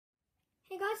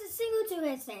guys, it's Single 2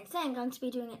 here today. Today I'm going to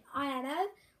be doing an IMO,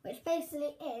 which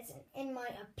basically is, in my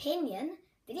opinion,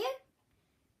 video.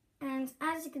 And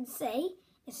as you can see,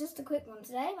 it's just a quick one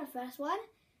today, my first one.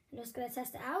 I'm just going to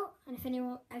test it out, and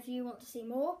if you want to see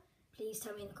more, please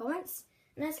tell me in the comments.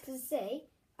 And as you can see,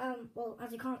 well,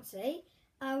 as you can't see,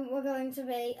 we're going to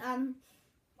be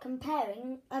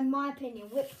comparing, in my opinion,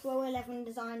 which Pro 11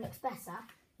 design looks better,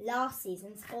 last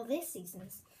season's or this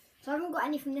season's. So I haven't got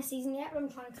any from this season yet, but I'm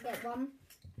trying to get one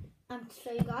to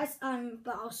show you guys.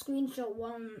 But I'll screenshot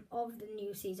one of the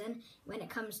new season when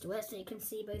it comes to it, so you can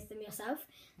see both of them yourself,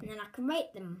 and then I can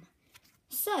rate them.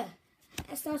 So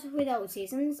let's start off with old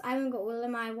seasons. I haven't got all of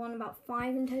them. I won about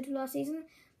 5 in total last season,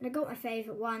 but I got my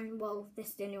favourite one. Well, this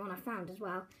is the only one I found as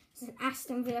well. This is an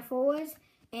Aston Villa forward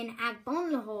in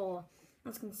Agbonlahor.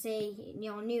 As you can see,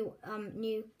 your new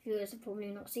viewers have probably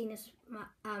not seen this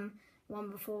one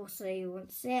before, so you want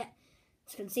to see it.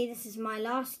 As you can see, this is my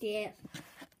last year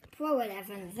Pro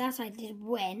 11 that I did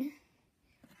win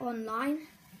online.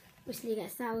 Obviously, you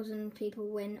get 1,000 people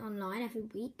win online every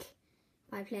week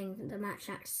by playing the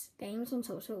Match-Axe games on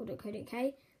topsort.co.uk.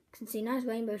 You can see nice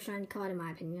rainbow shiny card in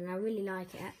my opinion. I really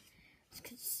like it. As you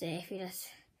can see, if you just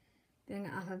bring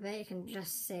it up a bit, you can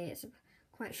just see it's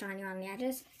quite shiny around the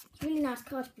edges. It's a really nice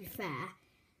card, to be fair.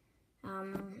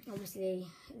 Obviously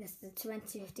this is the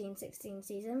 2015-16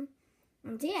 season,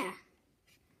 and yeah,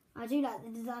 I do like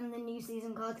the design of the new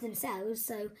season cards themselves,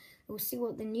 so we'll see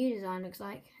what the new design looks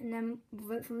like and then we'll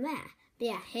vote from there. But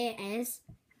yeah, here is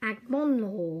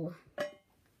Agbonlahor.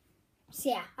 So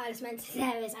yeah, I was meant to say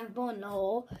there is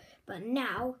Agbonlahor, but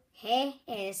now here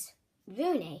is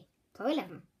Rooney Pro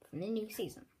 11 from the new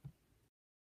season.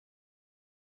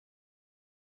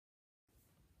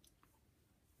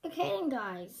 Okay then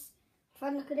guys, if I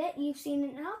look at it, you've seen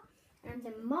it now, and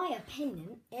in my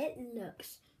opinion, it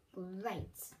looks great.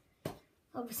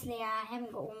 Obviously, I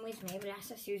haven't got one with me, but that's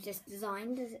just who's just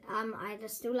designed. I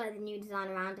just still like the new design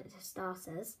around it for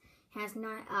starters. It has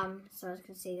no, so as you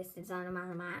can see, this is the design of Man of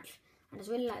the Match. I just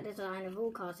really like the design of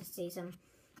all cards this season,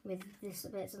 with this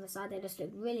bits on the side. They just look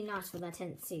really nice for their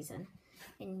 10th season,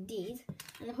 indeed.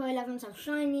 And the Pro 11s are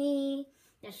shiny.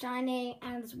 They're shiny,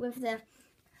 and with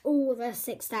all the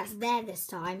 6 stats there this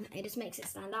time, it just makes it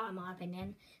stand out in my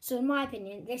opinion. So in my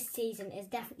opinion, this season is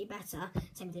definitely better.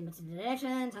 Same thing with the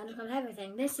editions, 100 cards,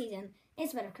 everything. This season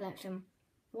is a better collection.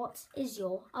 What is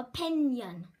your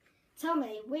opinion? Tell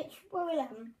me, which Pro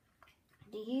 11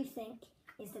 do you think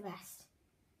is the best?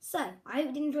 So, I hope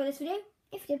you did enjoy this video.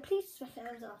 If you did, please smash that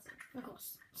thumbs up. And of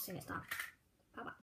course, see you next time. Bye bye.